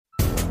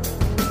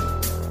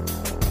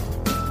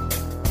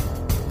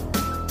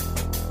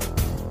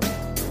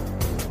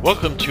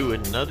Welcome to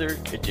another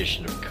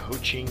edition of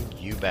Coaching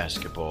U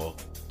Basketball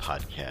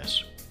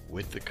Podcast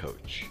with the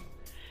Coach.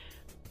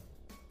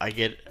 I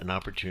get an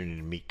opportunity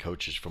to meet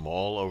coaches from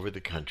all over the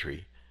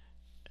country,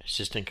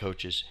 assistant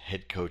coaches,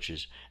 head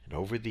coaches, and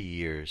over the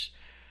years,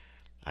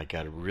 I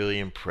got really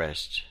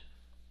impressed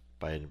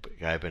by a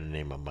guy by the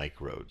name of Mike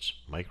Rhoades.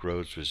 Mike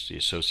Rhoades was the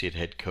associate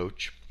head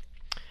coach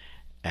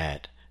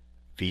at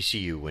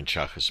VCU when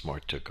Shaka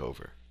Smart took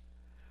over.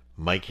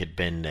 Mike had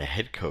been the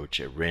head coach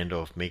at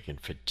Randolph-Macon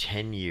for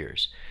 10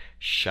 years.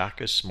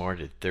 Shaka Smart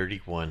at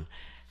 31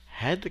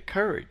 had the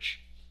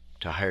courage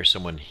to hire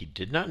someone he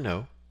did not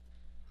know,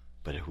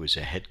 but who was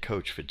a head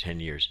coach for 10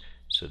 years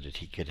so that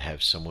he could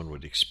have someone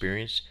with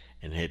experience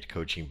and head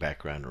coaching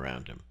background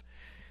around him.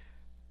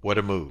 What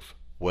a move.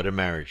 What a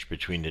marriage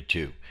between the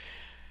two.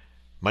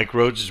 Mike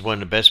Rhoades is one of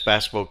the best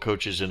basketball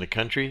coaches in the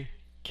country.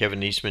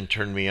 Kevin Eastman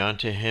turned me on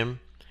to him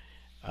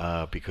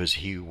because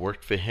he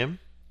worked for him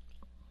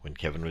when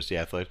Kevin was the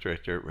athletic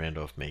director at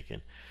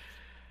Randolph-Macon.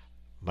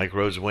 Mike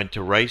Rhoades went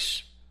to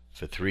Rice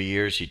for 3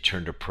 years. He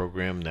turned a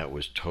program that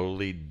was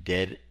totally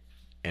dead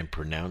and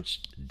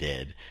pronounced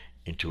dead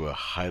into a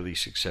highly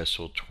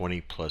successful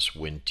 20-plus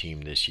win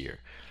team this year.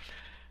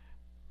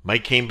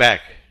 Mike came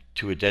back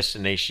to a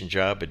destination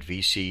job at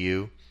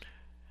VCU,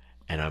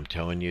 and I'm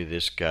telling you,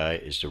 this guy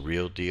is the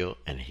real deal,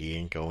 and he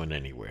ain't going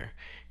anywhere.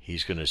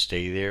 He's going to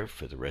stay there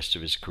for the rest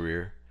of his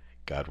career,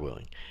 God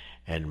willing.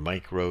 And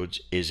Mike Rhoades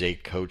is a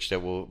coach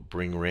that will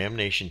bring Ram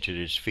Nation to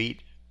his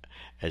feet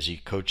as he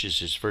coaches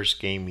his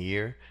first game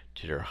year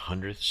to their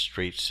 100th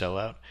straight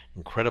sellout.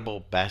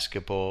 Incredible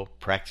basketball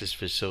practice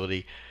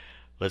facility.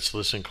 Let's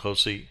listen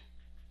closely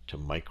to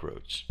Mike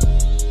Rhoades.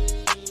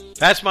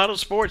 Fast Model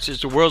Sports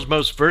is the world's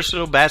most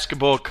versatile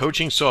basketball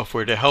coaching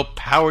software to help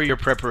power your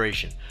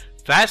preparation.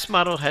 Fast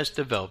Model has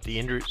developed the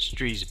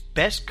industry's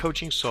best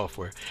coaching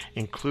software,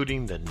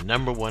 including the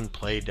 #1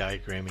 play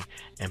diagramming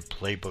and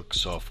playbook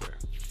software,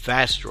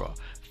 FastDraw.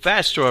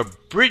 FastDraw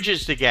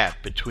bridges the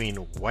gap between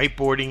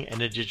whiteboarding and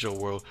the digital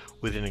world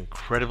with an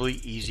incredibly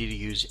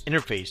easy-to-use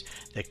interface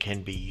that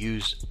can be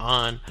used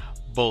on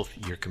both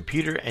your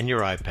computer and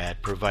your iPad,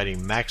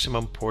 providing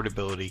maximum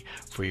portability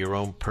for your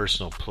own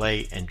personal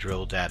play and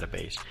drill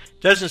database.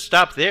 Doesn't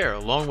stop there.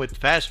 Along with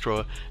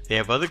FastDraw, they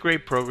have other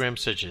great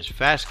programs such as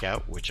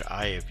FastScout, which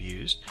I have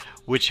used,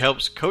 which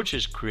helps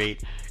coaches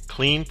create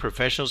clean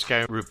professional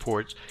scouting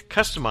reports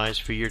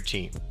customized for your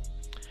team.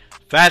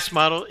 Fast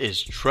Model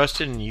is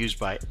trusted and used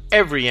by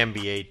every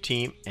NBA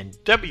team and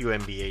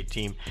WNBA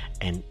team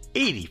and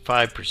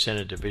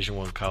 85% of Division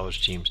I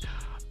college teams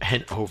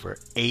and over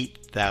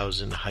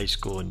 8,000 high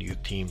school and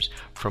youth teams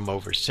from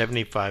over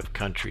 75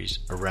 countries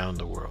around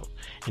the world.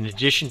 In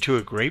addition to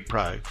a great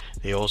product,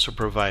 they also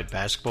provide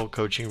basketball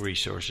coaching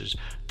resources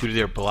through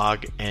their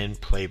blog and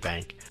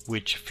Playbank,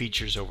 which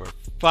features over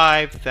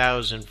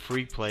 5,000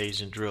 free plays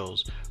and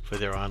drills for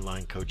their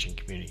online coaching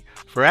community.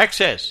 For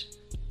access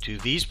to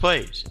these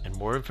plays and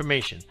more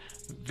information,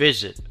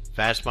 visit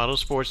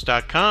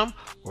fastmodelsports.com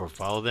or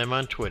follow them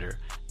on Twitter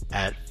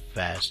at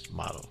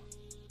FastModel.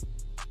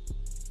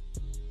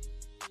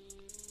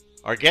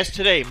 Our guest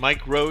today,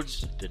 Mike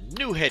Rhoades, the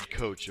new head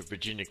coach of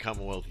Virginia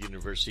Commonwealth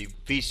University,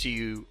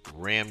 VCU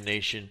Ram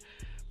Nation.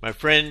 My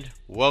friend,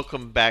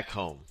 welcome back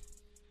home.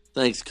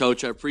 Thanks,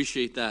 Coach. I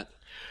appreciate that.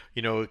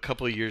 You know, a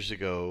couple of years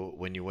ago,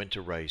 when you went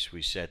to Rice,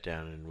 we sat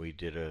down and we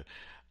did a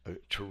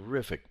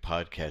terrific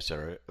podcast that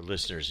our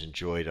listeners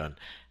enjoyed on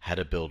how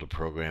to build a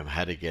program,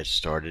 how to get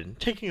started, and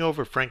taking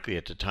over, frankly,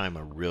 at the time,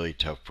 a really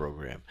tough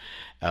program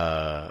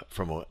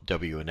from a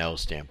W&L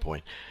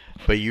standpoint.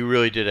 But you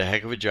really did a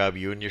heck of a job,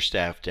 you and your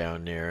staff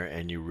down there,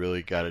 and you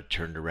really got it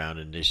turned around,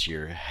 and this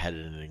year had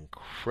an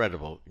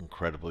incredible,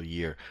 incredible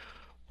year.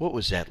 What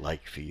was that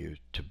like for you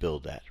to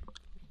build that?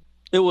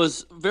 It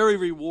was very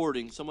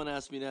rewarding. Someone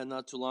asked me that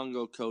not too long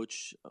ago,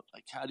 Coach.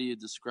 Like, how do you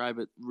describe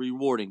it?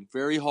 Rewarding.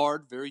 Very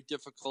hard, very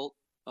difficult,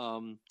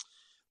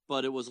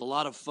 but it was a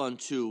lot of fun,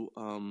 too.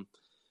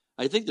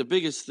 I think the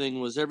biggest thing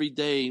was every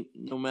day,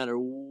 no matter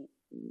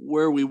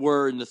where we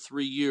were in the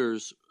 3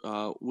 years,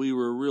 we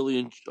were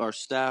really, our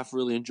staff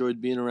really enjoyed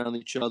being around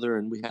each other,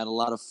 and we had a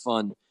lot of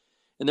fun.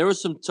 And there were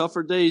some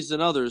tougher days than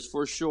others,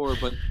 for sure,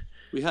 but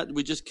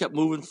we just kept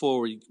moving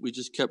forward. We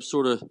just kept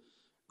sort of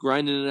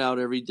grinding it out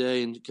every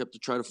day and kept to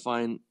try to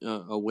find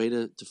a way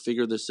to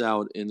figure this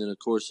out. And then, of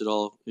course, it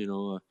all,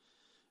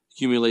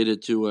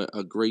 accumulated to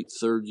a great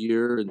third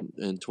year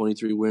and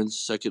 23 wins,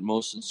 second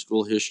most in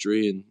school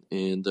history.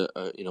 And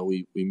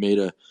we made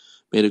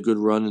a good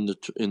run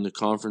in the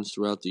conference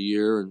throughout the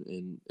year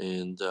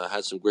and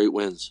had some great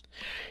wins.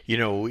 You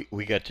know,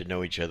 we got to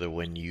know each other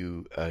when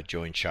you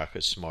joined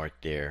Shaka Smart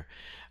there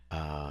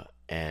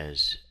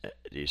as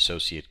the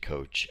associate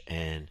coach.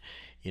 And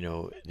you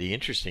know, the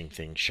interesting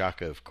thing,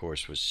 Shaka, of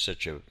course,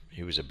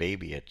 he was a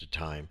baby at the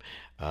time,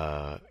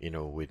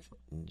 with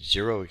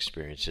zero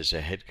experience as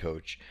a head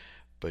coach,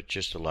 but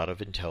just a lot of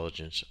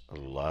intelligence, a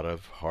lot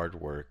of hard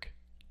work,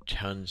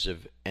 tons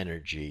of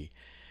energy.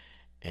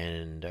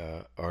 And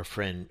our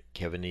friend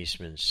Kevin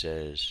Eastman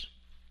says,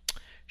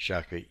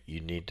 Shaka,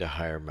 you need to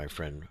hire my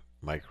friend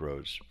Mike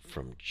Rhoades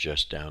from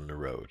just down the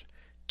road,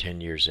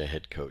 10 years a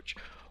head coach.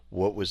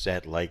 What was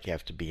that like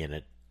after being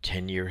a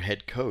 10-year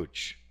head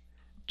coach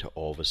to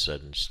all of a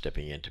sudden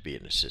stepping in to be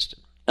an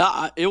assistant?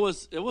 It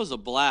was a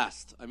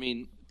blast. I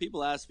mean,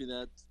 people ask me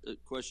that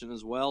question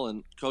as well.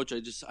 And Coach,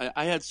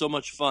 I had so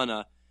much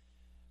fun.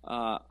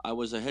 I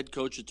was a head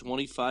coach at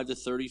 25 to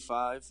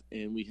 35,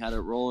 and we had it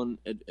rolling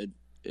at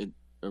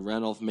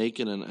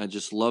Randolph-Macon, and I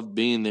just loved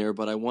being there.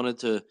 But I wanted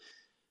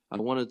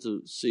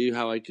to see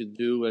how I could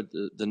do at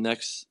the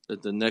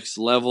next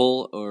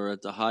level or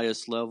at the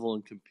highest level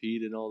and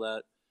compete and all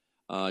that.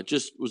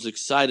 Just was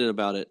excited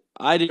about it.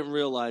 I didn't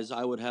realize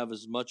I would have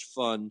as much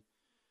fun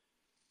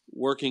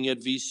working at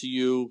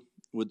VCU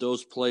with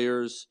those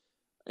players,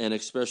 and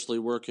especially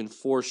working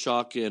for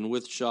Shaka and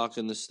with Shaka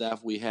and the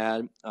staff we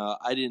had.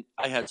 I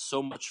had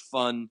so much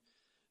fun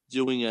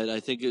doing it. I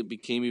think it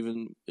became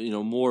even,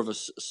 more of a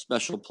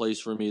special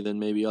place for me than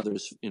maybe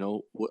others,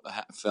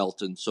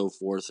 felt and so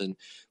forth. And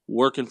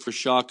working for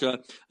Shaka,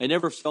 I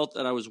never felt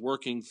that I was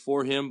working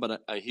for him,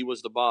 but he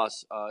was the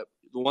boss.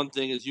 The one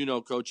thing is,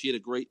 Coach, he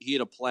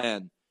had a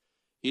plan.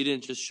 He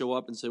didn't just show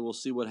up and say, we'll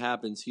see what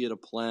happens. He had a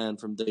plan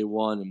from day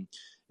one, and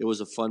it was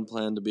a fun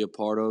plan to be a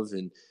part of.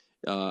 And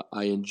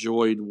I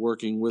enjoyed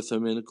working with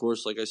him, and of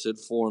course, like I said,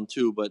 for him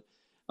too. But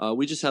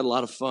we just had a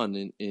lot of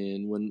fun.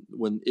 And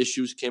when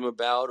issues came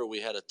about or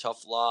we had a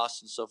tough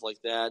loss and stuff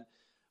like that,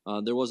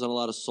 there wasn't a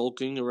lot of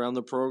sulking around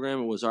the program.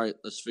 It was, all right,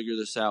 let's figure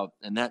this out.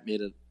 And that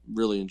made it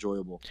really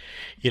enjoyable.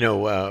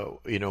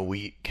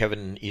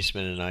 Kevin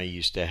Eastman and I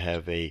used to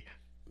have a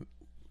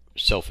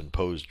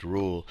self-imposed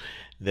rule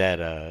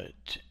that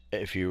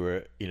if you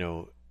were,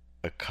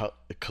 a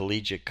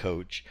collegiate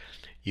coach,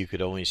 you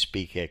could only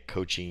speak at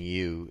Coaching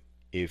U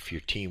if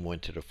your team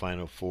went to the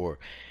Final Four.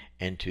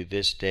 And to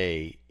this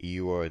day,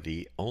 you are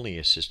the only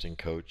assistant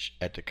coach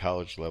at the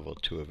college level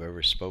to have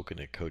ever spoken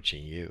at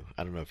Coaching U.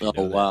 I don't know if you know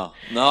that. Oh, wow.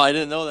 No, I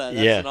didn't know that.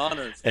 That's an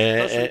honor.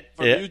 Especially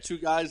from you two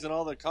guys and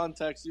all the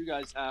contacts you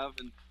guys have.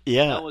 And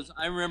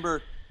I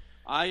remember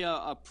I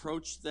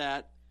approached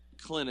that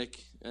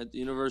clinic at the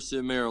University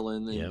of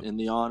Maryland in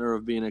the honor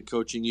of being at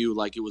Coaching U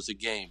like it was a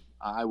game.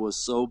 I was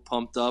so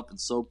pumped up and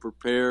so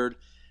prepared.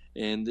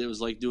 And it was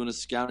like doing a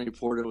scouting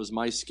report. It was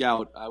my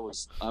scout. I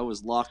was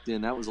locked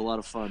in. That was a lot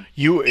of fun.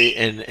 You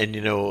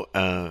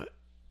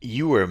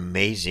were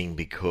amazing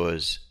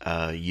because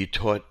you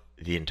taught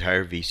the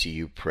entire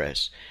VCU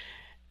press.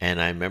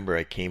 And I remember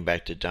I came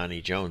back to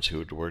Donnie Jones, who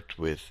had worked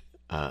with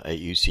at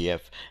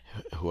UCF,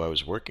 who I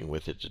was working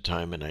with at the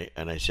time,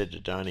 and I said to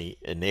Donnie,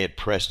 and they had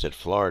pressed at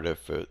Florida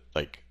for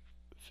like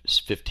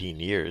 15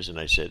 years, and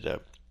I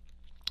said,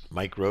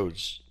 Mike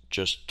Rhoades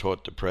just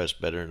taught the press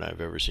better than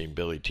I've ever seen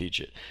Billy teach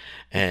it,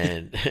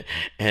 and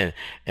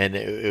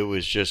it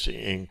was just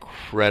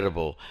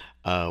incredible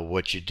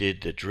what you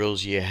did, the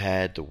drills you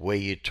had, the way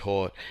you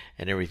taught,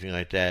 and everything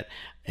like that.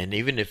 And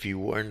even if you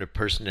weren't a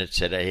person that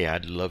said, "Hey,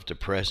 I'd love to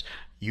press,"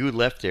 you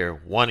left there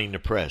wanting to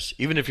press.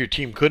 Even if your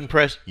team couldn't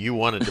press, you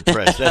wanted to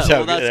press. That's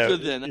well, that's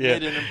good then. I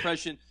made an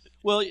impression.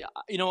 Well,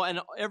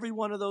 and every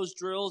one of those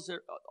drills,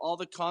 all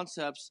the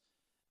concepts,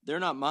 they're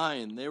not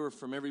mine. They were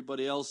from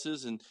everybody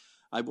else's, and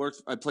I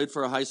played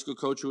for a high school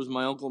coach who was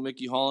my uncle,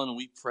 Mickey Holland, and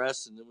we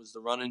pressed, and it was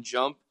the run and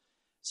jump.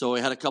 So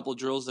I had a couple of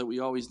drills that we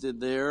always did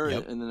there.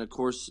 Yep. And then, of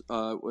course,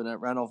 when at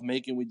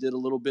Randolph-Macon, we did a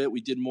little bit.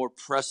 We did more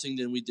pressing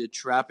than we did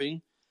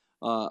trapping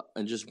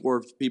and just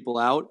worked people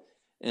out.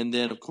 And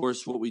then, of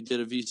course, what we did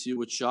at VCU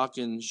with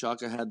Shaka, and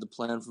Shaka had the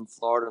plan from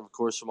Florida, and, of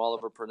course, from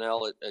Oliver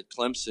Purnell at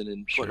Clemson,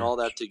 and putting all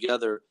that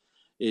together.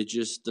 It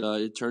just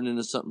it turned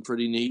into something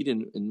pretty neat,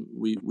 and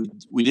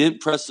we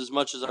didn't press as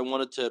much as I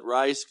wanted to at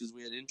Rice because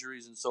we had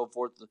injuries and so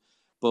forth,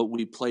 but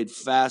we played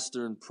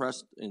faster and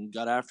pressed and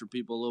got after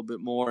people a little bit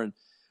more, and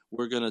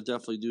we're going to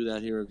definitely do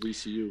that here at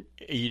VCU.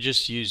 You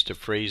just used a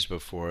phrase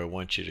before I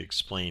want you to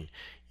explain.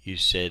 You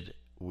said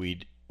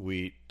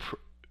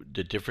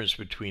the difference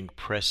between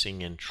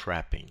pressing and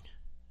trapping.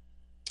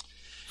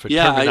 For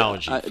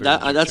terminology.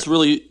 That's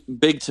really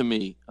big to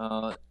me.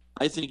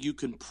 I think you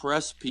can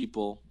press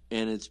people,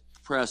 and it's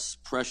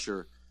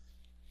pressure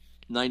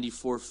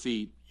 94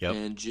 feet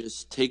and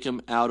just take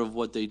them out of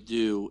what they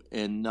do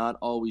and not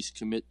always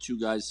commit two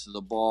guys to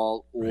the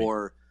ball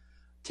or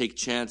take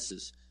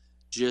chances.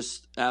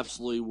 Just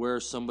absolutely wear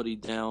somebody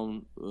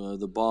down,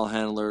 the ball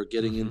handler,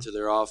 getting into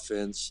their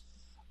offense,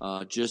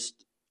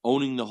 just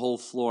owning the whole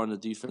floor on the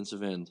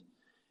defensive end.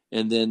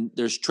 And then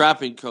there's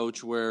trapping,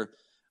 coach, where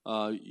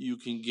you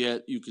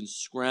can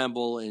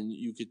scramble and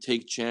you could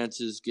take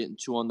chances, getting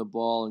two on the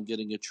ball and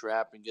getting a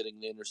trap and getting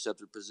the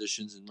interceptor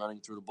positions and running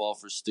through the ball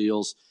for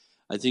steals.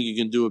 I think you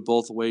can do it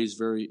both ways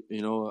very,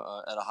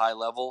 at a high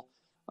level.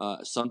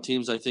 Some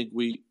teams I think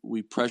we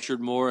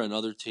pressured more, and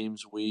other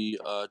teams we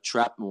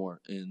trapped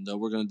more. And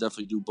we're going to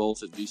definitely do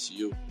both at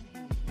VCU.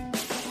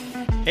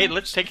 Hey,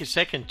 let's take a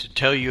second to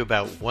tell you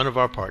about one of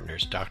our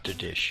partners, Dr.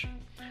 Dish.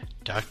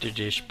 Dr.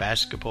 Dish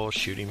basketball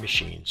shooting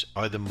machines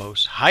are the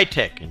most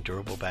high-tech and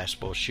durable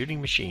basketball shooting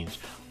machines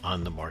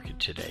on the market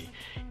today.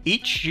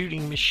 Each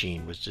shooting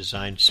machine was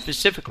designed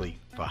specifically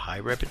for high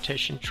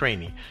repetition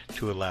training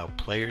to allow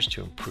players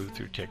to improve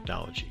through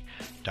technology.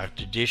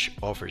 Dr. Dish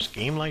offers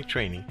game-like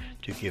training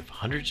to give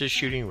hundreds of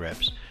shooting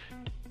reps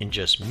in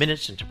just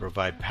minutes and to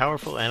provide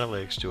powerful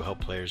analytics to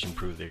help players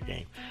improve their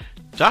game.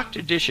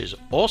 Dr. Dish has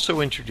also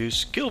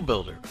introduced Skill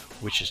Builder,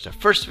 which is the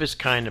first of its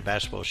kind in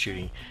basketball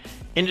shooting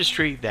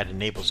industry that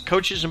enables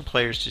coaches and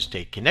players to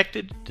stay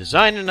connected,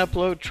 design and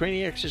upload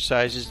training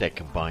exercises that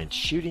combine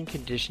shooting,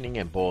 conditioning,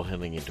 and ball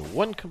handling into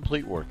one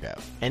complete workout,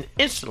 and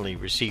instantly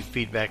receive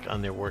feedback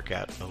on their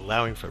workout,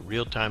 allowing for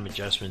real-time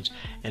adjustments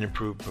and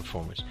improved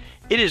performance.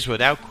 It is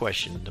without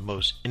question the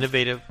most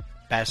innovative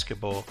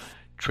basketball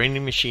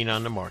training machine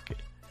on the market.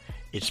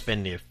 It's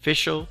been the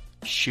official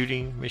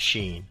shooting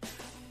machine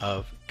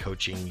of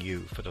Coaching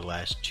You for the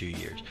last 2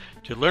 years.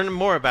 To learn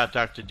more about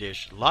Dr.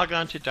 Dish, log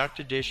on to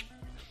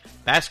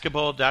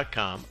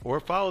drdishbasketball.com or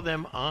follow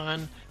them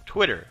on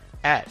Twitter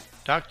at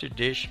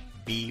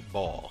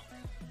drdishbball.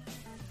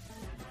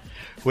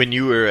 When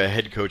you were a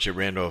head coach at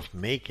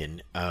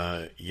Randolph-Macon,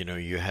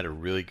 you had a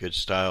really good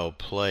style of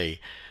play.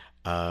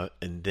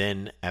 And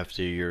then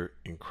after your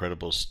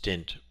incredible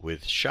stint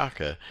with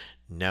Shaka,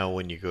 now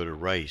when you go to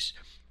Rice,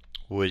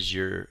 was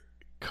your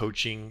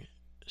coaching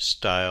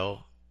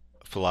style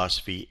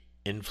philosophy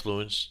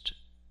influenced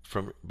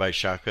by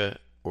Shaka,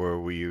 or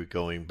were you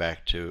going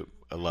back to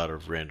a lot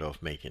of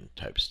Randolph-Macon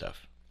type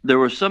stuff? There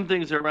were some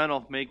things at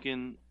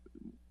Randolph-Macon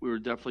we were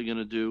definitely going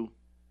to do,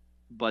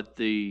 but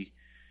the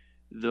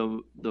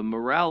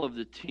morale of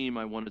the team,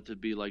 I wanted to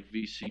be like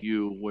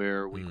VCU,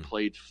 where we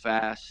played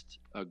fast,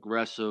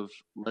 aggressive,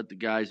 let the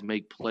guys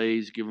make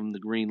plays, give them the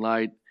green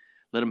light,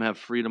 let them have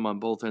freedom on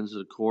both ends of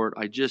the court.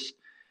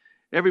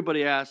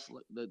 Everybody asked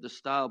the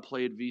style of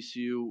play at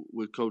VCU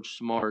with Coach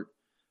Smart.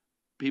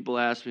 People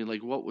asked me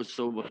what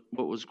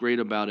was great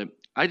about it.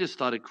 I just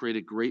thought it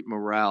created great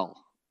morale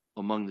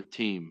among the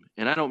team,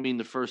 and I don't mean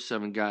the first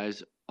 7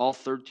 guys, all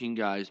 13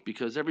 guys,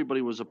 because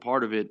everybody was a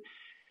part of it.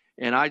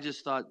 And I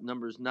just thought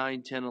numbers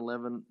 9, 10,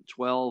 11,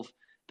 12,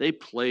 they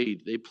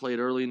played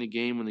early in the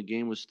game when the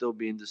game was still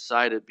being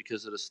decided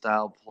because of the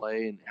style of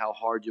play and how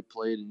hard you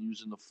played and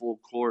using the full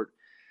court.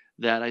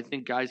 That I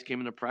think guys came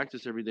into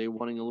practice every day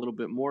wanting a little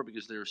bit more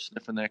because they were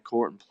sniffing that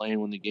court and playing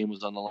when the game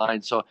was on the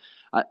line. So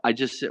I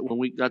just said, when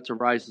we got to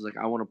Rice, it's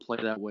I want to play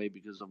that way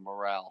because of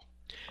morale.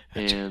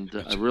 That's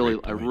I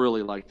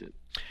really liked it.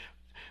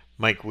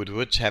 Mike, with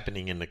what's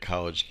happening in the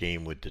college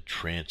game with the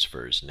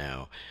transfers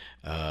now,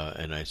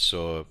 and I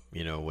saw,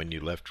 when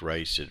you left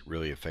Rice, it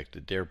really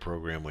affected their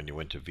program. When you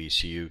went to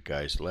VCU,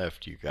 guys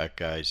left, you got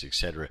guys,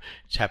 etc.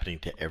 It's happening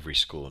to every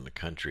school in the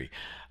country.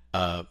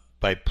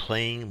 By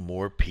playing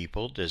more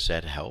people, does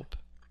that help?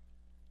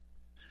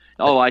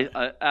 Oh,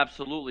 I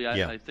absolutely.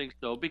 I think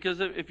so. Because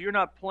if you're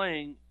not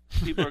playing,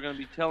 people are going to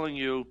be telling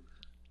you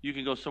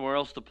can go somewhere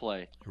else to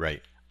play.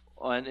 Right.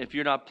 And if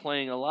you're not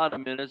playing a lot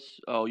of minutes,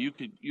 you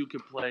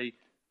could play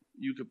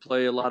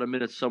a lot of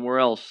minutes somewhere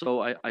else.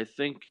 So I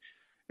think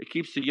it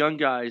keeps the young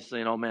guys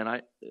saying, "Oh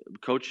man,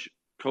 coach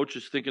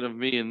is thinking of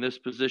me in this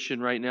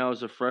position right now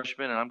as a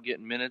freshman, and I'm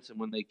getting minutes. And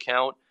when they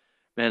count,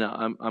 man,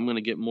 I'm going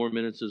to get more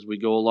minutes as we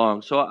go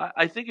along." So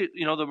I think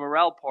the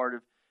morale part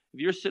of, if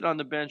you're sitting on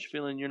the bench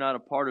feeling you're not a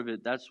part of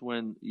it, that's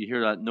when you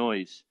hear that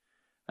noise.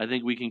 I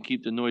think we can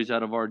keep the noise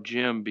out of our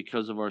gym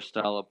because of our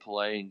style of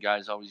play and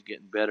guys always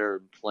getting better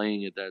and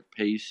playing at that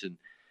pace and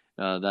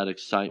that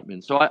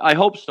excitement. So I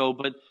hope so,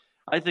 but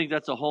I think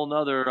that's a whole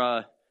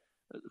nother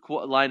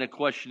line of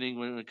questioning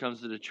when it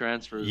comes to the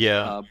transfers.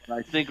 Yeah. But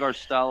I think our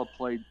style of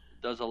play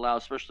does allow,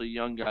 especially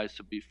young guys,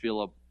 to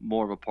feel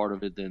more of a part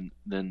of it than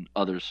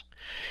others.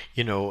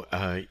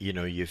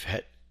 You've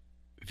had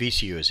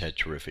VCU has had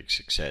terrific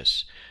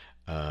success.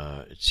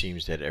 It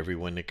seems that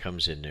everyone that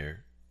comes in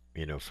there,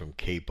 from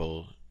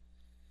Capel,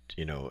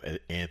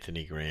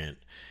 Anthony Grant,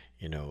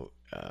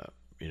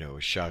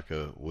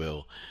 Shaka,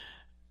 Will,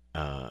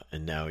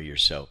 and now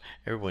yourself,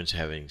 everyone's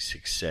having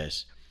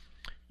success.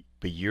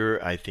 But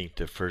you're, I think,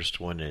 the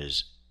first one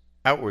is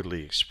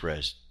outwardly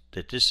expressed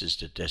that this is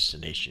the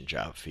destination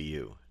job for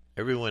you.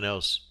 Everyone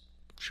else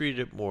treat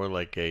it more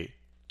like a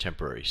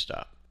temporary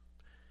stop.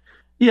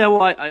 Yeah,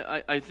 well,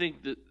 I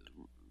think that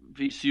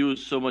VCU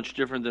is so much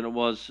different than it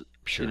was,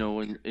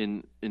 Sure.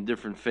 in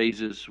different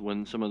phases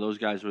when some of those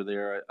guys were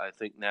there. I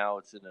think now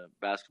it's in a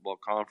basketball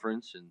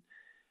conference and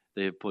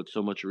they have put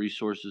so much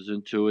resources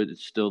into it.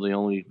 It's still the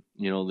only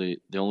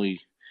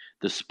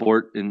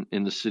sport in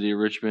the city of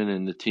Richmond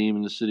and the team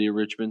in the city of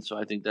Richmond. So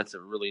I think that's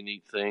a really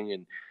neat thing.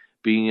 And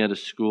being at a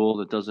school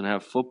that doesn't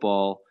have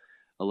football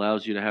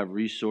allows you to have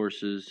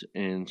resources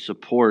and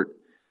support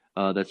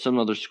that some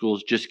other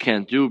schools just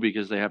can't do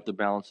because they have to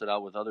balance it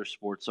out with other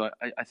sports. So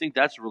I think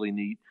that's really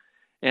neat.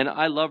 And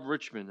I love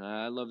Richmond.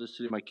 I love the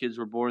city. My kids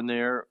were born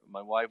there.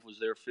 My wife was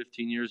there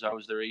 15 years. I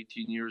was there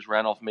 18 years.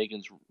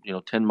 Randolph-Macon's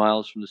 10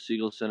 miles from the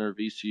Siegel Center of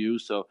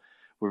VCU, so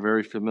we're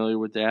very familiar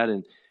with that.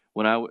 And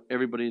when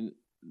everybody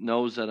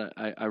knows that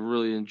I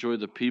really enjoy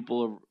the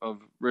people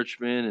of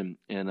Richmond,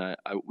 and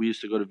we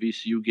used to go to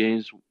VCU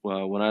games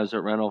when I was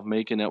at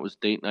Randolph-Macon. That was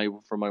date night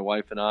for my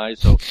wife and I.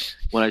 So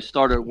when I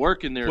started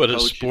working there, what a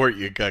sport!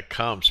 You got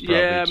comps, probably.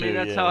 Yeah, I too.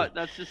 mean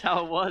that's just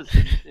how it was,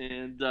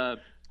 and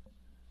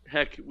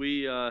heck,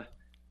 we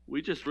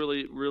just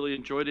really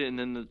enjoyed it. And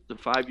then the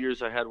 5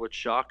 years I had with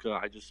Shaka,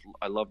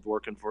 I loved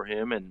working for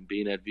him and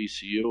being at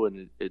VCU,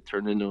 and it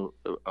turned into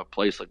a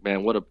place like,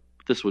 man,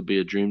 this would be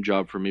a dream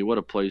job for me. What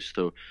a place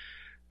to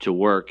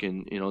work.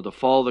 And to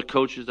follow the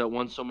coaches that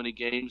won so many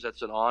games,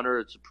 that's an honor.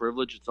 It's a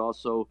privilege.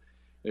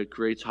 It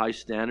creates high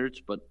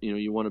standards, but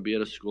you want to be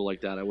at a school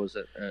like that. I was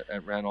at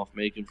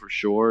Randolph-Macon for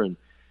sure, and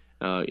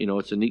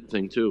it's a neat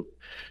thing too.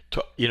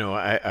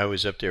 I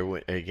was up there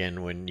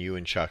again when you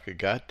and Shaka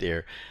got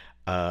there,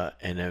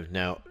 and I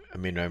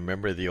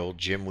remember the old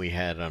gym we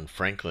had on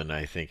Franklin.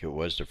 I think it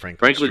was the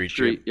Franklin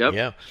Street. Yep.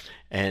 Yeah,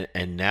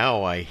 and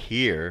now I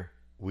hear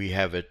we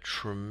have a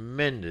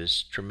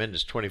tremendous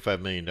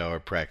 $25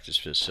 million practice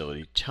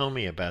facility. Tell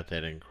me about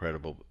that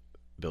incredible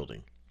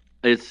building.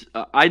 It's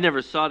I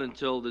never saw it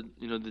until the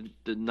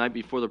night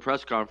before the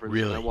press conference.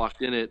 Really? And I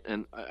walked in it,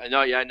 and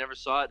I never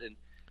saw it, and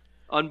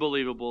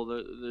unbelievable.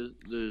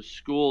 The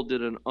school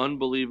did an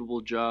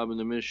unbelievable job, and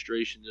the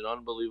administration did an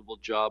unbelievable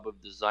job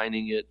of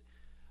designing it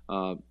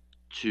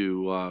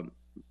to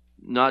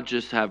not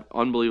just have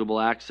unbelievable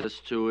access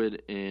to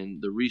it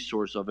and the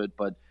resource of it,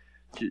 but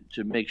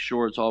to make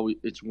sure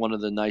it's one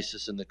of the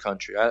nicest in the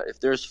country. If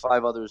there's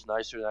 5 others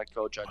nicer than that,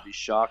 Coach, I'd be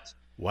shocked.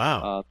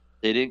 Wow.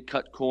 They didn't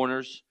cut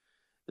corners.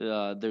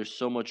 There's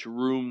so much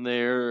room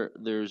there.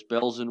 There's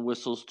bells and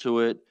whistles to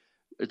it.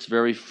 It's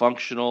very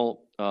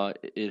functional.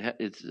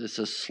 It's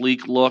a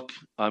sleek look.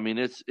 I mean,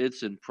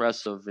 it's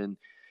impressive, and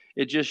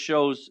it just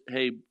shows,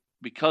 hey,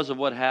 because of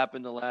what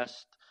happened the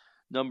last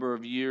number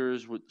of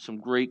years with some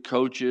great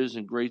coaches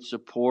and great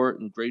support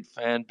and great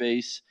fan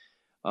base,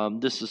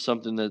 this is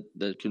something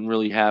that can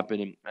really happen.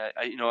 And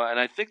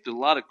I think that a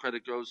lot of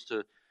credit goes to,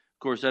 of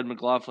course, Ed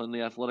McLaughlin,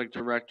 the athletic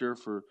director,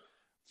 for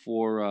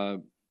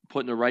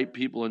putting the right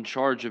people in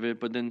charge of it.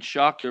 But then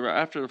Shaka,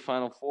 after the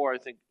Final Four, I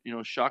think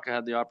Shaka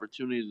had the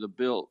opportunity to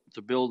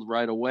build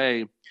right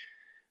away.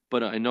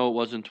 But I know it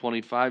wasn't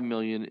 $25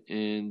 million,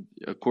 and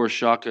of course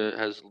Shaka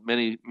has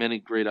many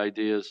great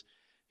ideas.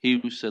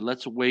 He said,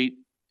 let's wait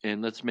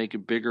and let's make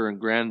it bigger and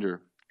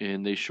grander.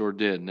 And they sure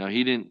did. Now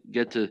he didn't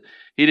get to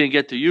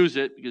use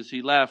it because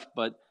he left,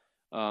 but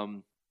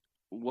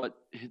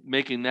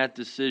making that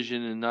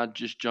decision and not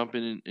just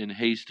jumping in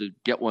haste to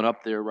get one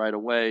up there right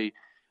away,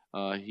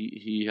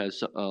 he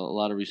has a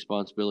lot of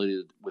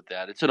responsibility with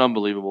that. It's an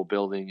unbelievable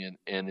building,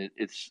 and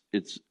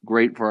it's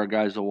great for our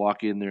guys to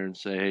walk in there and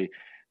say, hey,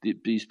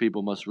 these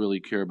people must really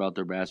care about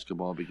their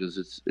basketball,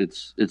 because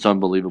it's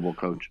unbelievable,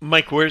 Coach.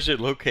 Mike, where is it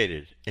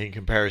located in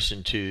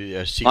comparison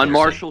to Siegel on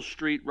Marshall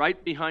Street,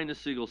 right behind the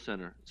Siegel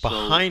Center.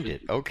 Behind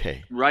it,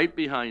 okay. Right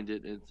behind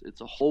it.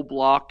 It's a whole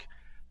block.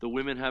 The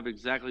women have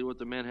exactly what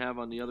the men have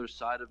on the other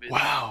side of it.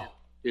 Wow.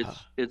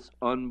 It's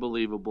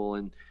unbelievable,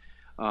 and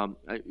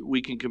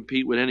we can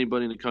compete with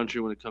anybody in the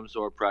country when it comes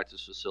to our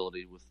practice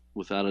facility,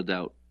 without a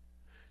doubt.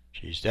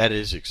 Geez, that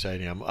is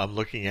exciting. I'm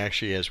looking,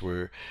 actually, as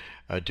we're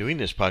doing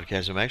this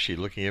podcast, I'm actually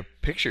looking at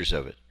pictures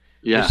of it.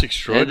 Yeah, it's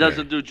extraordinary. It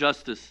doesn't do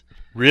justice.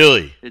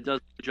 Really? It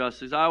doesn't do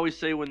justice. I always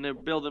say when they're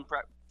building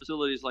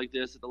facilities like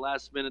this, at the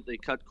last minute they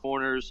cut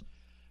corners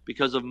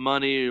because of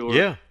money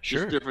or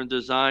just different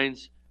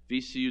designs.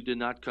 VCU did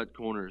not cut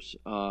corners.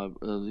 Of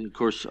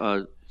course,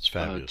 it's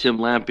fabulous. Tim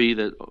Lampy,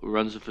 that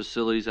runs the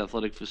facilities,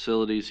 athletic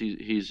facilities,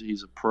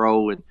 he's a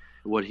pro, and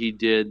what he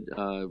did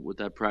with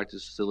that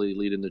practice facility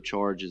leading the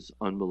charge is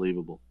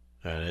unbelievable.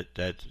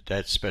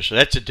 That's special.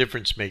 That's a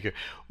difference maker.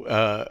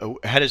 How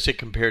does it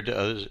compare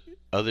to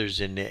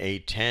others in the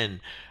A10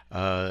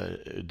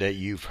 that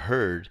you've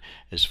heard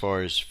as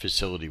far as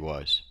facility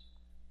wise?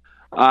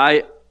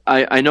 I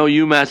know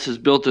UMass has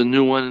built a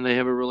new one and they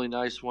have a really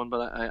nice one,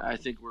 but I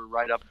think we're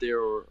right up there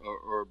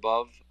or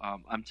above.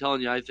 I'm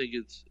telling you, I think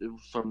it's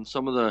from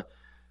some of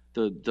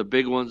the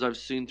big ones I've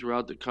seen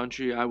throughout the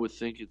country. I would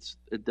think it's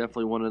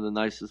definitely one of the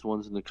nicest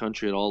ones in the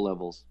country at all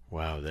levels.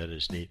 Wow, that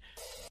is neat.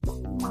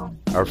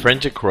 Our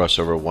friends at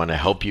Crossover want to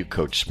help you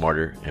coach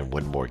smarter and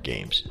win more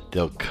games.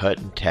 They'll cut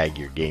and tag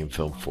your game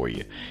film for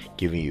you,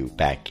 giving you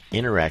back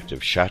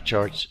interactive shot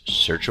charts,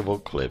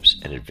 searchable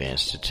clips, and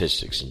advanced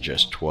statistics in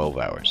just 12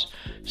 hours.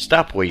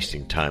 Stop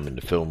wasting time in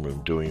the film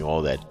room doing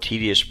all that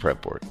tedious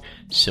prep work.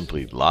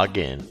 Simply log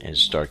in and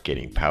start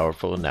getting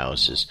powerful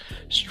analysis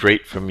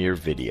straight from your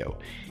video.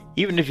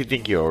 Even if you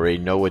think you already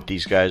know what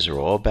these guys are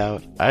all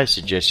about, I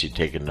suggest you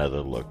take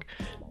another look.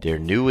 Their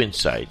new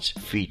insights,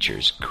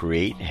 features,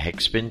 create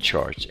hex-spin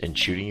charts and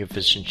shooting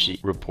efficiency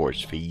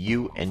reports for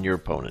you and your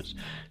opponents,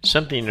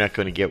 something you're not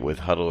going to get with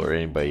Huddle or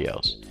anybody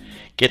else.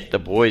 Get the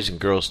boys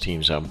and girls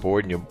teams on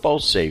board and you'll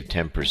both save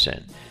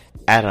 10%.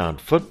 Add on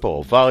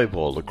football,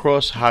 volleyball,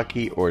 lacrosse,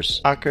 hockey, or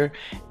soccer,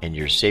 and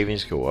your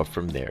savings go up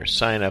from there.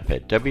 Sign up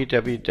at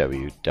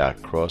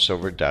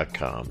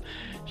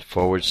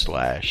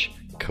www.crossover.com/coach.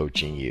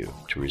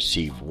 /coachingyou to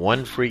receive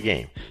one free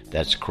game.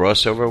 That's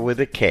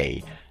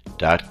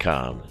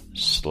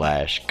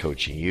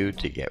crossoverwithak.com/coachingyou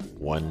to get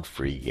one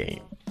free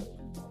game.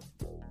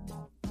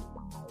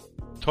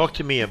 Talk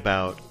to me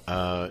about,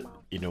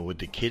 with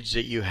the kids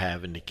that you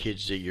have and the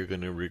kids that you're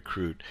going to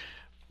recruit.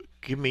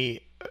 Give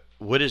me,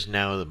 what is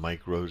now the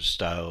Mike Rhoades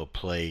style of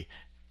play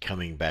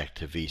coming back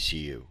to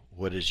VCU?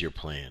 What is your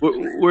plan?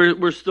 We're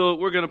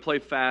going to play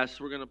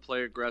fast. We're going to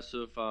play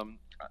aggressive.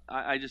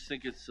 I just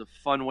think it's a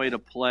fun way to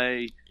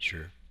play.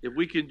 Sure. If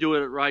we can do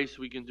it at Rice,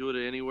 we can do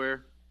it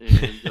anywhere.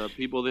 And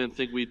people didn't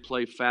think we'd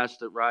play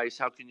fast at Rice.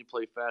 How can you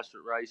play fast at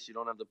Rice? You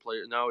don't have to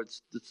play. No,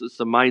 it's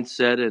the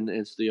mindset and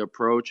it's the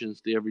approach and it's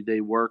the everyday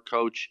work,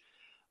 coach.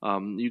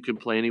 You can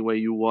play any way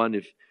you want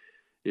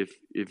if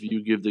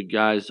you give the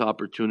guys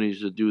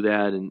opportunities to do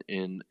that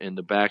and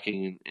the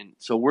backing. And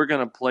so we're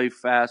going to play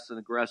fast and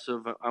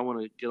aggressive. I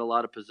want to get a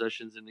lot of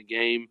possessions in the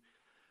game.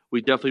 We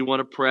definitely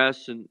want to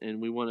press and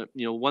we want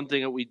to. One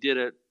thing that we did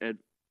at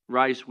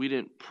Rice, we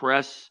didn't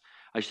press.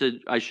 I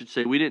should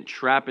say we didn't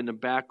trap in the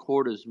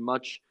backcourt as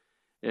much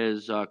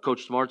as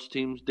Coach Smart's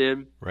teams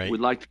did. Right.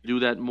 We'd like to do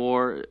that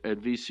more at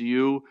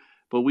VCU,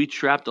 but we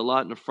trapped a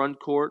lot in the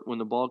front court when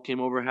the ball came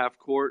over half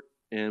court,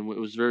 and it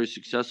was very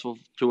successful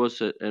to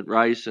us at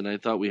Rice, and I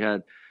thought we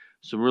had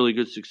some really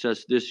good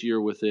success this year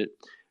with it.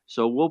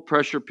 So we'll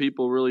pressure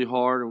people really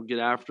hard and get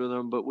after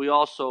them, but we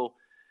also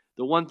 –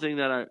 the one thing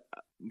that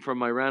from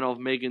my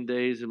Randolph-Macon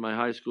days and my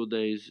high school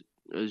days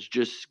is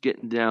just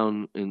getting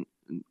down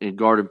and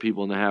guarding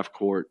people in the half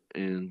court,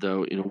 and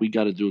we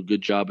got to do a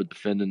good job of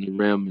defending the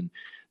rim and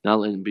not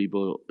letting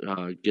people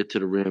get to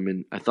the rim.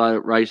 And I thought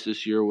at Rice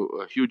this year,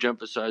 a huge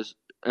emphasis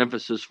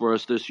for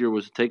us this year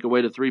was to take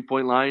away the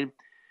 3-point line,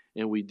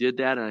 and we did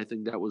that. And I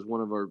think that was one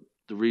of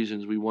the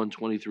reasons we won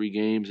 23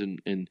 games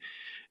and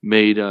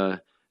made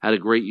had a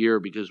great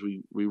year, because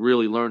we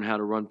really learned how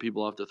to run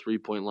people off the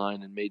 3-point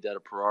line and made that a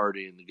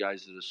priority. And the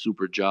guys did a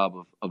super job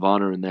of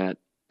honoring that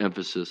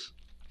emphasis.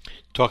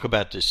 Talk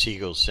about the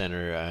Siegel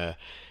Center.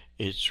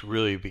 It's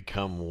really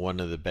become one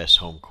of the best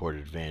home court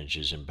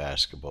advantages in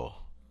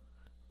basketball.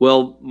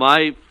 Well,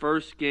 my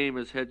first game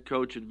as head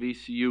coach at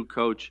VCU,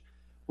 coach,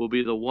 will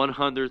be the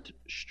 100th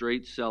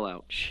straight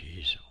sellout.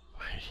 Jeez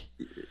almighty.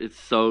 It's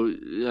so.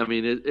 I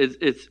mean,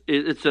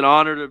 it's an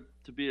honor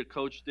to be a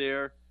coach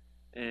there,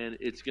 and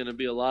it's going to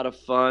be a lot of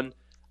fun.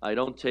 I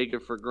don't take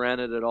it for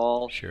granted at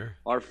all. Sure.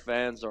 Our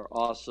fans are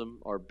awesome.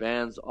 Our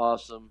band's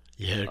awesome.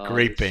 Yeah,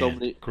 great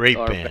band. Great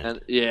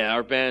band.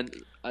 Our band.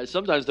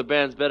 Sometimes the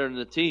band's better than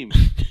the team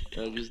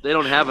because they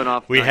don't have an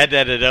off. We had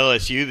that at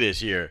LSU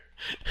this year.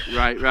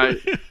 Right. We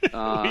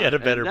had a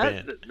better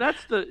band.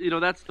 That's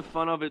the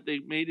fun of it. They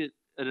made it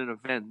at an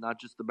event, not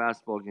just the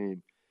basketball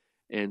game,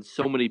 and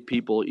so many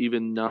people,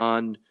 even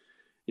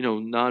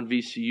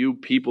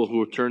non-VCU people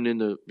who are turned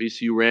into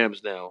VCU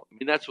Rams now. I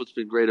mean, that's what's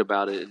been great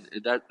about it. And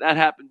that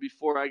happened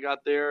before I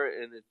got there,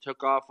 and it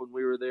took off when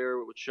we were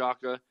there with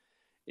Shaka,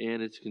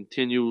 and it's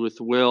continued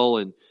with Will,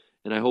 and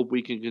I hope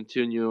we can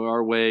continue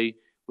our way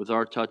with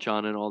our touch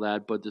on it and all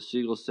that. But the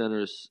Siegel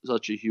Center is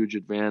such a huge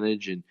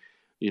advantage, and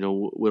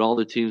with all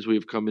the teams we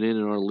have coming in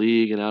our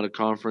league and out of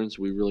conference,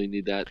 we really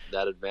need that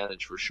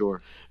advantage for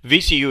sure.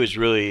 VCU is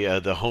really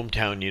the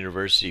hometown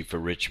university for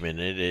Richmond.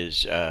 It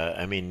is. When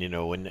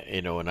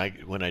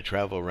I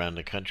travel around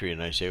the country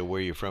and I say, "Where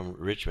are you from,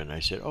 Richmond?"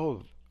 I said,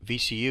 "Oh,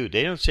 VCU."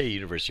 They don't say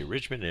University of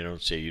Richmond. They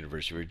don't say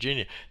University of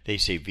Virginia. They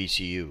say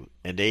VCU,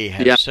 and they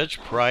have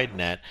such pride in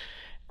that.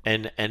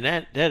 And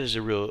that is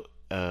a real.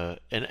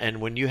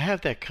 And when you have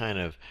that kind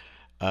of.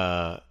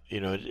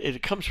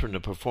 It comes from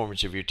the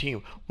performance of your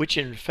team, which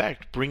in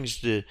fact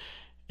brings the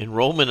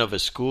enrollment of a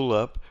school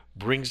up,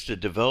 brings the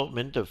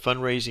development, the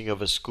fundraising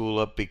of a school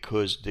up,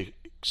 because the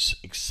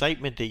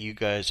excitement that you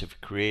guys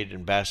have created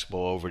in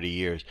basketball over the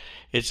years,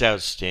 it's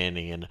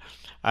outstanding. And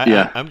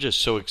I'm just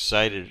so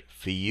excited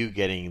for you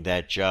getting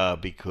that job,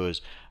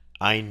 because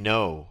I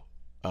know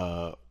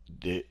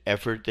the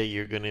effort that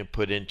you're going to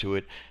put into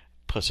it,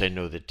 plus I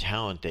know the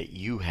talent that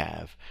you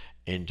have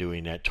in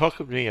doing that. Talk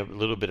to me a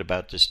little bit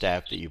about the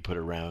staff that you put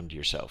around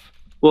yourself.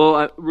 Well,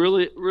 I'm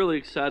really, really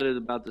excited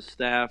about the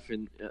staff,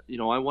 and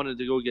I wanted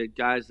to go get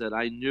guys that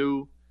I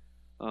knew,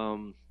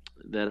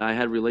 that I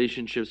had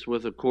relationships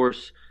with. Of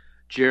course,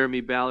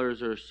 Jeremy Ballard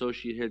is our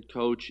associate head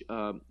coach.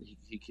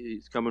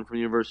 He's coming from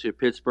the University of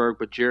Pittsburgh,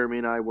 but Jeremy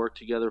and I worked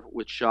together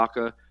with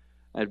Shaka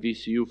at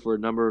VCU for a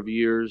number of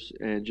years,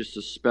 and just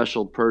a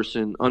special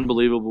person,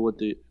 unbelievable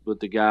with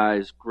the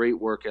guys, great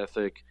work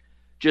ethic.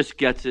 Just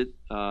gets it.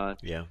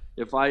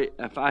 If I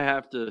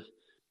have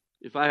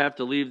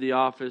to leave the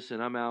office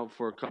and I'm out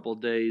for a couple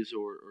of days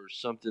or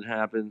something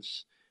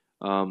happens,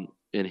 and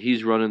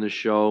he's running the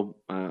show,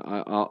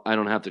 I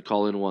don't have to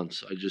call in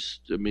once.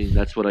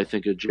 That's what I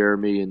think of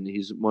Jeremy, and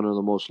he's one of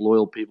the most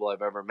loyal people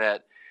I've ever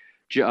met.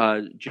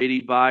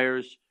 JD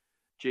Byers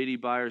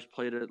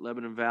played at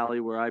Lebanon Valley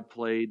where I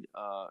played.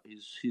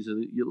 He's a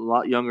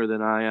lot younger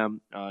than I am.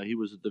 He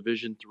was a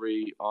Division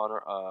III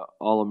honor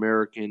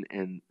All-American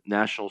and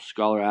National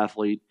Scholar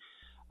Athlete.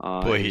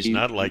 Boy, he's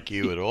not like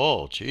you at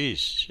all.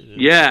 Jeez.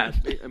 Yeah,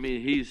 I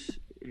mean he's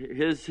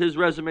his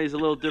resume is a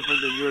little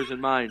different than yours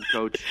and mine,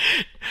 Coach.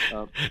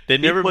 They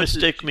never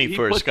mistake me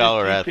for a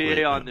scholar athlete. He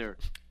puts his GPA on there.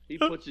 He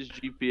puts his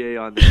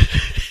GPA on there.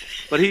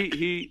 But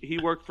he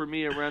worked for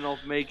me at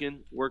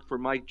Randolph-Macon, worked for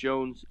Mike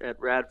Jones at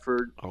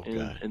Radford,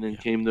 and then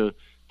came to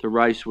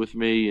Rice with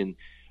me. And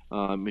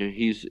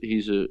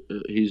he's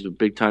a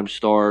big time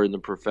star in the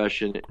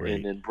profession. Great.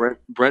 And then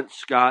Brent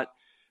Scott,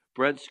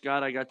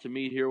 I got to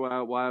meet here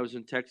while I was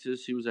in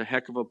Texas. He was a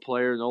heck of a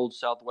player in the old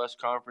Southwest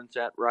Conference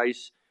at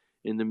Rice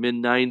in the mid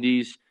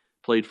 '90s.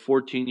 Played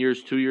 14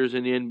 years, 2 years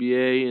in the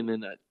NBA, and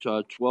then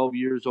 12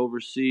 years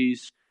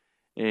overseas.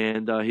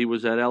 And he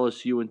was at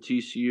LSU and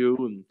TCU,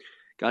 and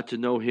got to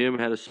know him.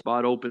 Had a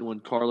spot open when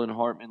Carlin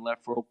Hartman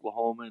left for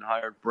Oklahoma and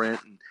hired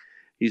Brent. And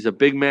he's a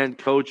big man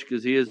coach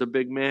because he is a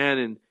big man.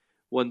 And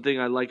one thing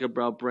I like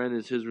about Brent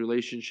is his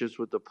relationships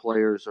with the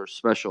players are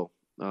special.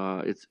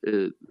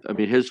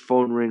 His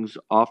phone rings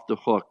off the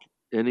hook.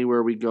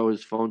 Anywhere we go,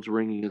 his phone's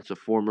ringing. It's a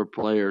former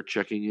player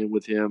checking in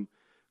with him,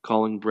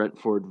 calling Brent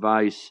for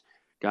advice.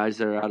 Guys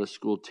that are out of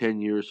school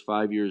 10 years,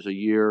 5 years, a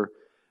year.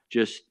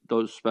 Just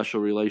those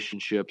special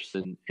relationships,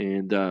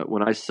 and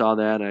when I saw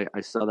that, I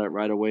saw that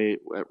right away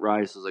at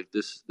Rice. I was like,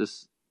 this,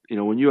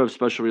 when you have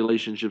special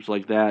relationships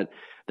like that,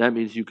 that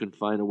means you can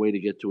find a way to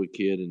get to a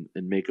kid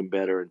and make him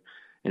better.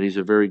 And he's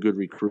a very good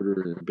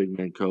recruiter and a big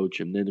man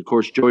coach. And then of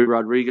course Joey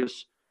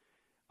Rodriguez,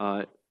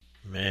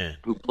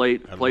 who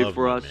played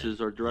for us, is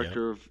our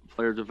director of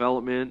player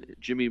development.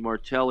 Jimmy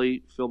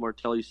Martelli, Phil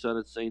Martelli's son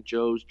at St.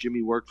 Joe's.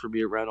 Jimmy worked for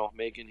me at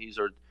Randolph-Macon. He's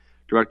our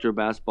director of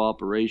basketball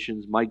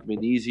operations. Mike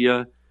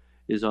Venezia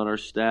is on our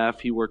staff.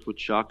 He worked with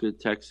Shaka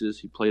at Texas.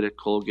 He played at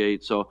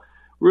Colgate. So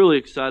really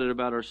excited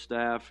about our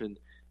staff, and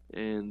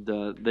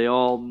they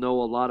all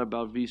know a lot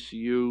about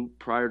VCU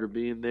prior to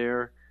being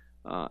there.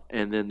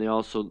 And then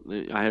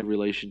I had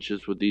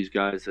relationships with these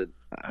guys that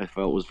I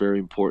felt was very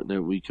important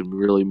that we can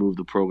really move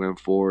the program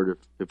forward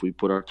if we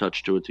put our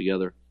touch to it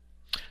together.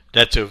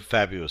 That's a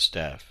fabulous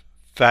staff.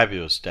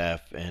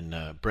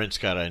 And Brent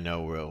Scott I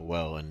know real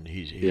well, and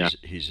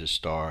he's a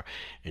star,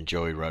 and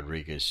Joey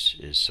Rodriguez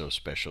is so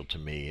special to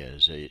me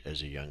as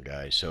a young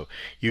guy. So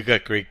you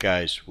got great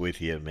guys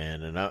with you,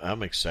 man, and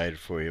I'm excited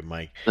for you,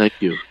 Mike. Thank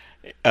you.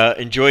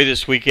 Enjoy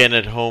this weekend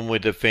at home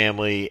with the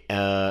family,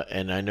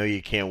 and I know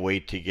you can't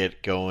wait to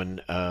get going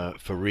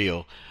for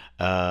real.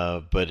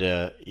 But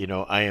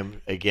I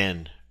am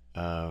again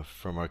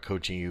from our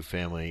Coaching You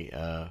family.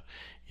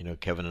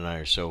 Kevin and I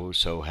are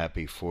so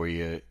happy for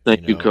you.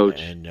 Thank you,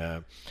 Coach.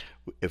 And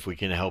if we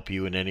can help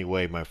you in any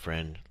way, my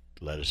friend,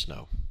 let us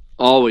know.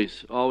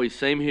 Always.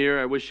 Same here.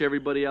 I wish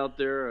everybody out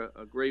there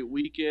a great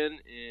weekend,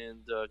 and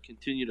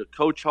continue to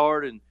coach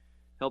hard and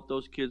help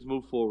those kids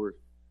move forward.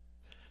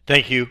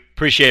 Thank you.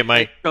 Appreciate it,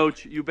 Mike. Thanks,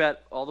 Coach. You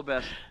bet. All the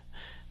best.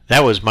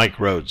 That was Mike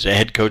Rhodes, the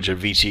head coach of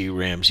VCU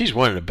Rams. He's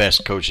one of the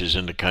best coaches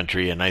in the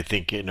country, and I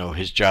think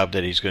his job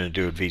that he's going to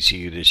do at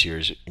VCU this year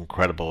is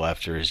incredible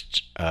after his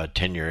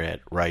tenure at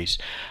Rice.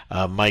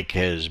 Mike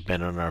has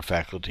been on our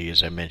faculty,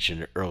 as I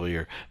mentioned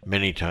earlier,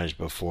 many times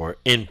before,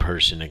 in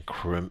person, and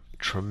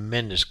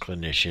tremendous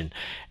clinician.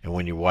 And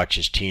when you watch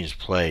his teams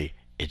play,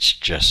 it's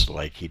just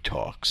like he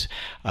talks.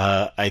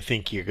 I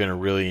think you're going to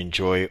really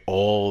enjoy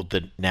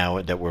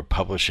now that we're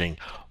publishing.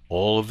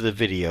 All of the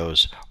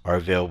videos are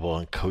available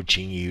on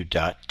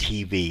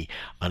coachingyou.tv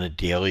on a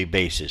daily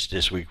basis.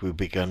 This week we've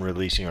begun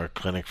releasing our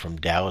clinic from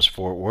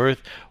Dallas-Fort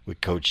Worth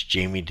with Coach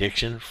Jamie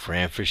Dixon,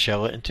 Fran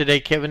Fischella, and today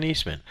Kevin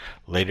Eastman.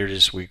 Later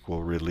this week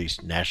we'll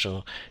release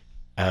National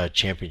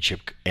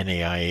Championship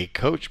NAIA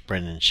coach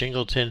Brendan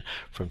Shingleton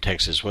from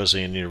Texas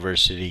Wesleyan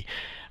University,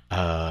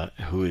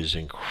 who is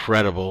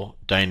incredible,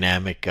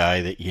 dynamic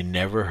guy that you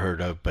never heard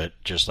of, but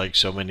just like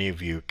so many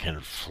of you, can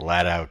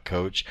flat out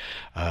coach.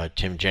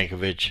 Tim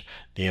Jankovic,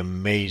 the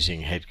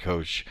amazing head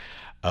coach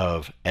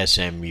of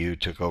SMU,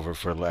 took over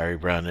for Larry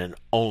Brown and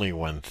only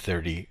won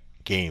 30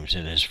 games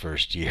in his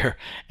first year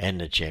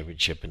and the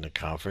championship in the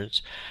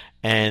conference.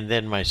 And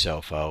then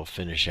myself, I'll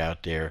finish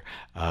out there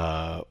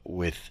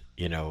with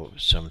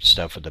some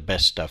stuff of the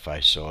best stuff I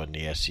saw in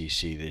the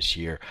SEC this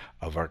year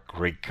of our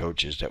great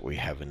coaches that we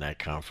have in that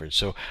conference.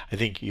 So I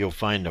think you'll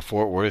find the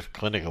Fort Worth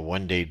clinic, a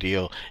one-day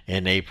deal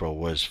in April,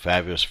 was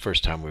fabulous.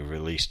 First time we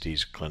released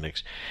these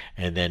clinics.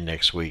 And then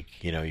next week,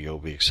 you'll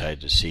be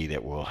excited to see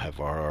that we'll have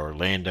our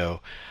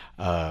Orlando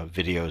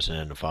videos, and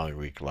then the following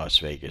week, Las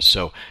Vegas.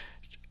 So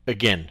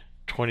again,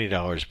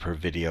 $20 per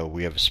video.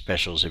 We have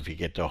specials if you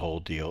get the whole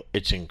deal.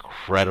 It's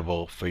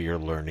incredible for your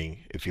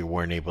learning if you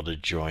weren't able to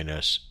join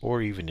us,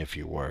 or even if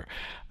you were.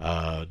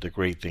 The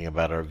great thing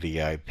about our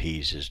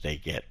VIPs is they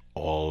get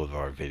all of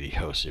our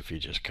videos if you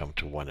just come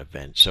to one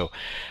event. So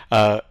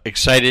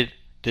excited.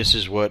 This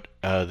is what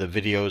the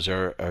videos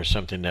are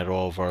something that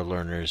all of our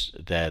learners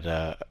that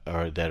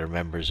are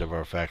members of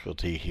our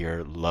faculty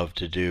here love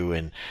to do,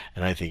 and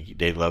I think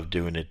they love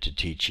doing it to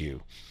teach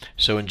you.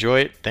 So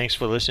enjoy it. Thanks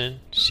for listening.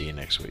 See you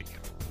next week.